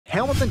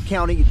Hamilton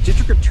County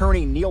District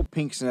Attorney Neil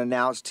Pinkston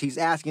announced he's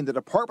asking the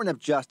Department of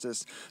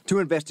Justice to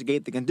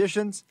investigate the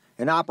conditions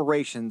and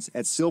operations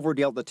at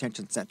Silverdale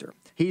Detention Center.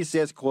 He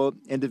says, quote,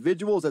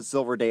 individuals at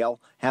Silverdale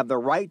have the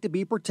right to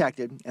be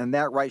protected, and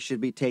that right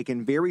should be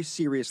taken very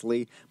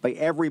seriously by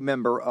every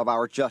member of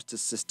our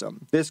justice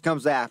system. This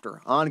comes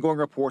after ongoing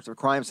reports of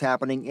crimes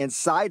happening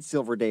inside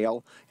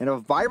Silverdale and a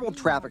viral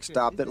traffic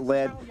stop that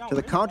led to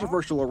the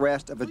controversial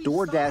arrest of a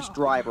DoorDash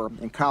driver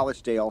in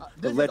Collegedale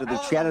that led to the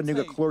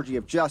Chattanooga Clergy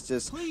of Justice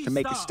to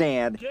make a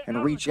stand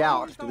and reach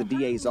out to the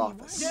DA's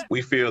office.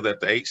 We feel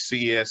that the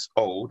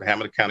HCSO, the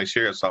Hamilton County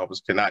Sheriff's Office,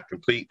 cannot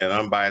complete an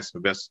unbiased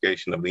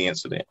investigation of the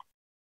incident.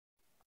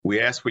 We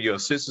ask for your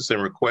assistance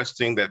in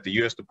requesting that the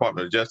U.S.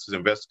 Department of Justice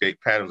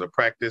investigate patterns of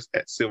practice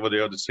at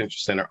Silverdale Detention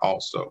Center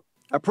also.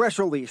 A press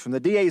release from the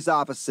DA's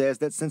office says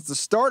that since the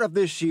start of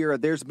this year,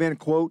 there's been,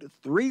 quote,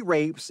 3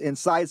 rapes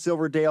inside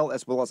Silverdale,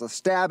 as well as a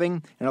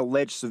stabbing, an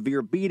alleged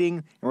severe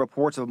beating, and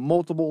reports of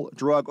multiple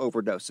drug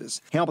overdoses.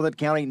 Hamilton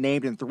County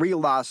named in 3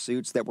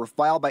 lawsuits that were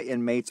filed by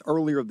inmates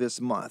earlier this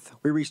month.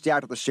 We reached out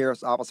to the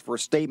sheriff's office for a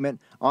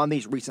statement on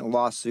these recent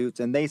lawsuits,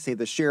 and they say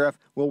the sheriff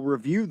will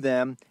review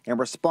them and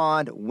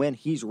respond when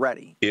he's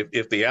ready.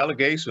 If the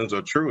allegations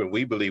are true, and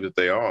we believe that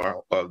they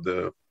are, of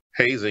the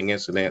hazing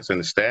incidents and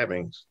the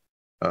stabbings,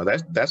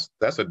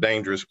 that's a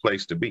dangerous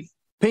place to be.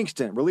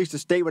 Pinkston released a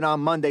statement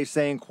on Monday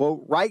saying,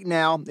 quote, right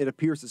now, it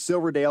appears that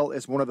Silverdale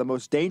is one of the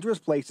most dangerous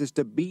places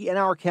to be in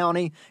our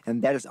county,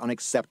 and that is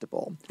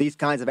unacceptable. These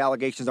kinds of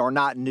allegations are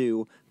not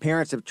new.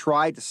 Parents have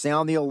tried to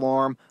sound the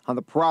alarm on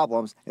the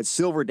problems at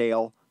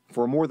Silverdale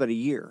for more than a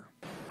year.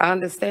 I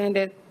understand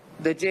that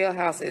the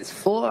jailhouse is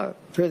for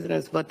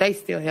prisoners, but they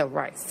still have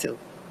rights, too.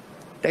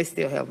 They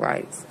still have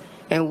rights.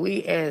 And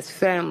we as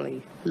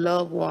family,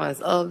 loved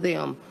ones of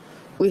them,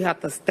 we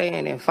have to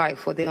stand and fight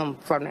for them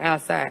from the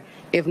outside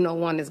if no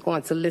one is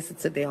going to listen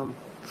to them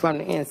from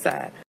the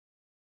inside.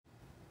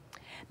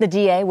 The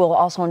DA will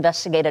also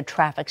investigate a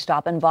traffic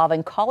stop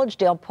involving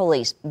Collegedale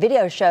police.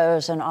 Video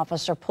shows an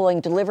officer pulling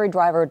delivery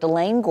driver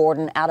Delane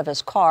Gordon out of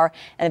his car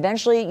and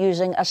eventually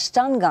using a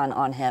stun gun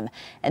on him.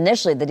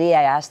 Initially, the DA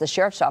asked the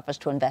sheriff's office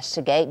to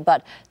investigate,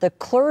 but the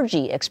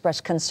clergy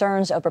expressed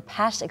concerns over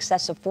past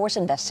excessive force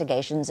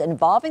investigations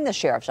involving the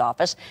sheriff's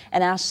office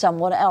and asked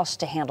someone else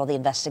to handle the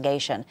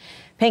investigation.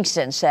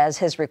 Pinkston says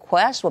his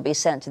request will be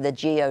sent to the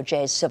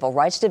GOJ's Civil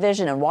Rights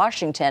Division in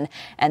Washington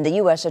and the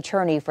U.S.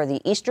 Attorney for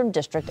the Eastern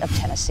District of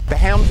Tennessee. The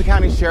Hamilton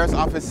County Sheriff's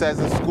Office says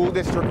the school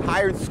district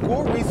hired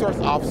school resource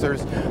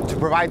officers to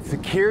provide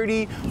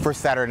security for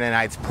Saturday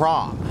night's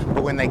prom.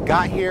 But when they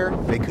got here,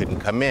 they couldn't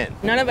come in.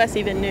 None of us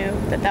even knew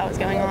that was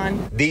going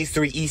on. These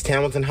 3 East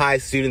Hamilton High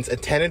students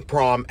attended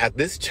prom at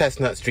this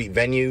Chestnut Street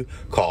venue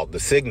called The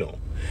Signal.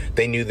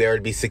 They knew there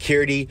would be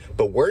security,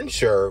 but weren't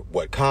sure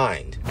what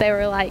kind. They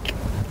were like,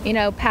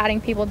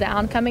 patting people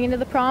down coming into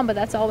the prom, but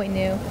that's all we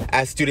knew.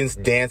 As students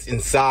danced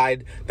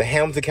inside, the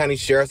Hamilton County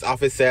Sheriff's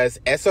Office says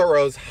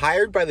SROs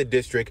hired by the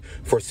district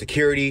for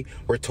security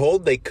were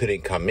told they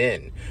couldn't come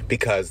in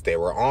because they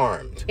were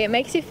armed. It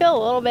makes you feel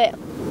a little bit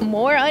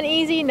more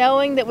uneasy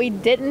knowing that we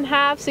didn't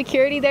have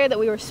security there that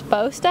we were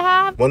supposed to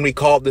have. When we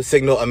called The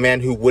Signal, a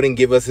man who wouldn't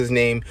give us his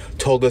name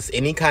told us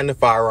any kind of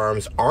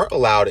firearms aren't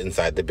allowed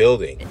inside the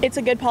building. It's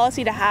a good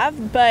policy to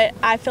have, but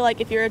I feel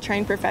like if you're a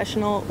trained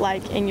professional,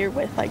 and you're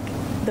with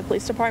the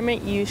police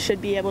department, you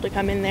should be able to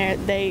come in there.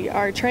 They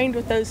are trained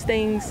with those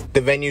things.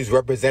 The venue's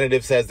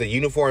representative says the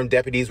uniformed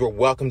deputies were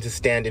welcome to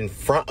stand in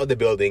front of the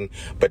building,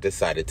 but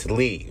decided to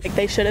leave.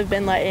 They should have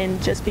been let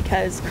in just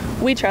because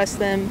we trust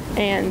them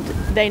and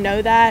they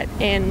know that,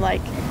 and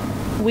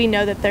we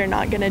know that they're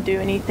not going to do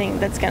anything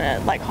that's going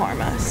to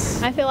harm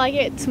us. I feel like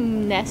it's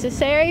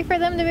necessary for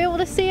them to be able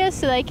to see us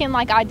so they can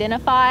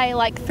identify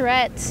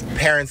threats.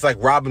 Parents like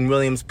Robin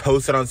Williams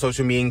posted on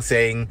social media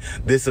saying,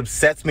 "This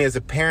upsets me as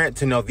a parent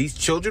to know these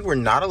children were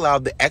not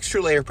allowed the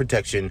extra layer of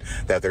protection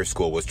that their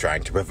school was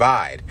trying to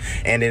provide."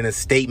 And in a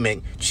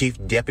statement, Chief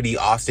Deputy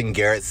Austin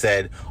Garrett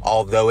said,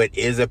 although it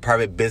is a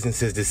private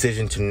business's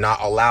decision to not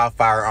allow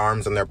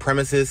firearms on their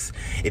premises,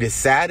 it is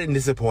sad and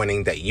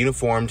disappointing that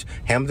uniformed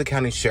Hamilton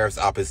County Sheriff's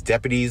Office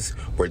deputies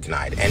were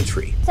denied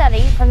entry. A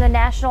study from the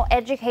National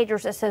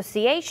Educators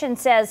Association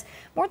says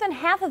more than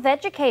half of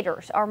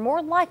educators are more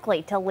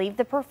likely to leave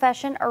the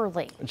profession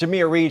early.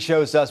 Jamia Reed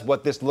shows us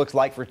what this looks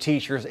like for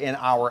teachers in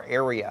our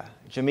area.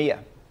 Jamia.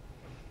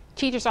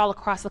 Teachers all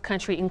across the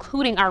country,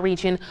 including our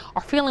region,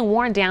 are feeling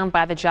worn down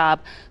by the job,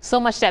 so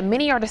much that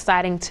many are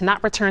deciding to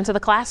not return to the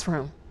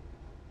classroom.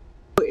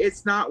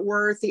 It's not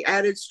worth the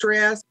added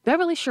stress.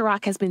 Beverly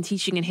Sharrock has been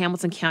teaching in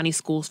Hamilton County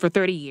schools for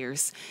 30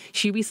 years.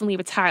 She recently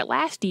retired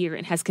last year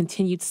and has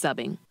continued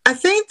subbing. I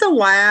think the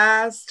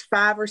last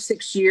 5 or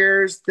 6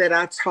 years that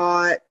I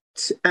taught,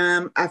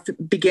 I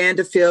began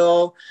to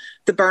feel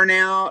the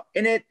burnout.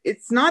 And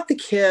it's not the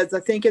kids. I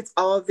think it's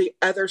all of the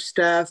other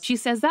stuff. She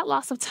says that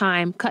loss of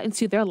time cut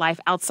into their life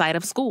outside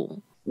of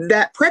school.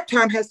 That prep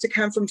time has to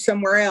come from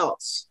somewhere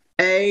else.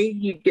 A,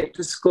 you get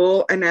to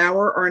school an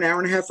hour or an hour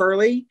and a half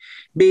early.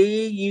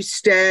 B, you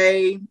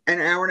stay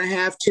an hour and a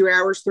half, 2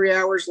 hours, 3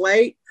 hours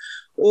late.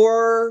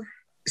 Or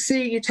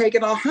see you take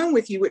it all home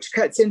with you, which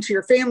cuts into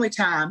your family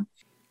time.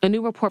 A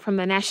new report from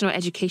the National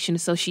Education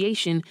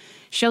Association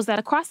shows that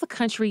across the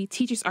country,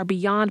 teachers are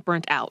beyond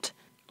burnt out.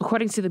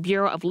 According to the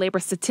Bureau of Labor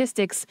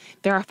Statistics,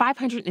 there are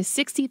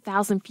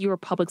 560,000 fewer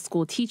public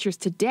school teachers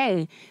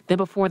today than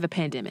before the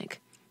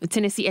pandemic. The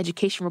Tennessee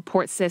Education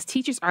Report says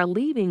teachers are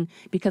leaving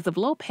because of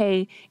low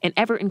pay and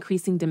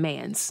ever-increasing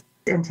demands.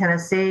 In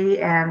Tennessee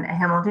and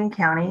Hamilton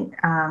County,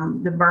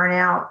 the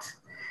burnout,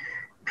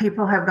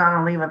 people have gone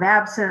on leave of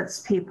absence.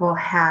 People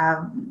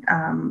have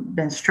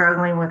been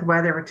struggling with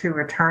whether to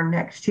return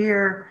next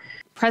year.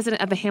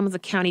 President of the Hamilton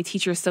County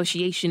Teacher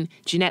Association,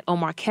 Jeanette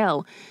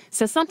O'Markell,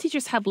 says some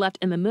teachers have left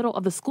in the middle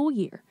of the school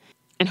year.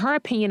 In her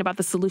opinion about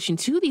the solution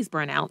to these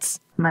burnouts,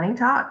 money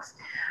talks.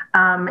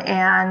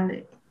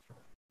 And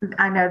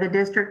I know the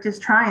district is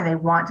trying. They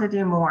want to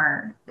do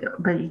more,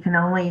 but you can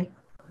only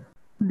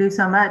do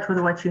so much with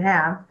what you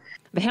have.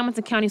 The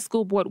Hamilton County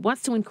School Board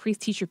wants to increase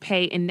teacher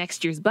pay in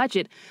next year's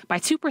budget by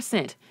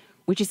 2%,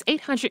 which is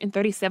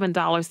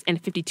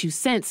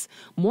 $837.52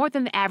 more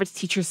than the average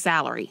teacher's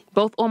salary.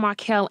 Both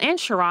O'Markell and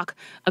Chirac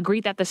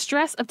agree that the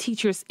stress of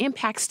teachers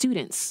impacts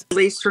students. At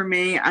least for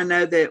me, I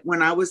know that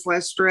when I was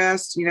less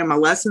stressed, my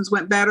lessons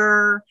went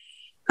better.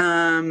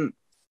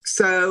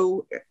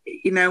 So,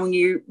 when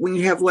you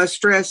have less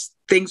stress,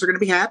 things are going to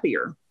be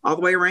happier all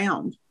the way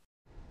around.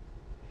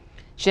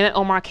 Jeanette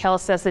O'Markell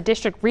says the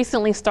district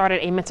recently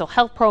started a mental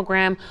health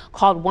program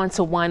called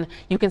 1-to-1.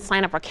 You can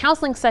sign up for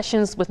counseling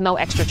sessions with no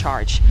extra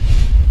charge.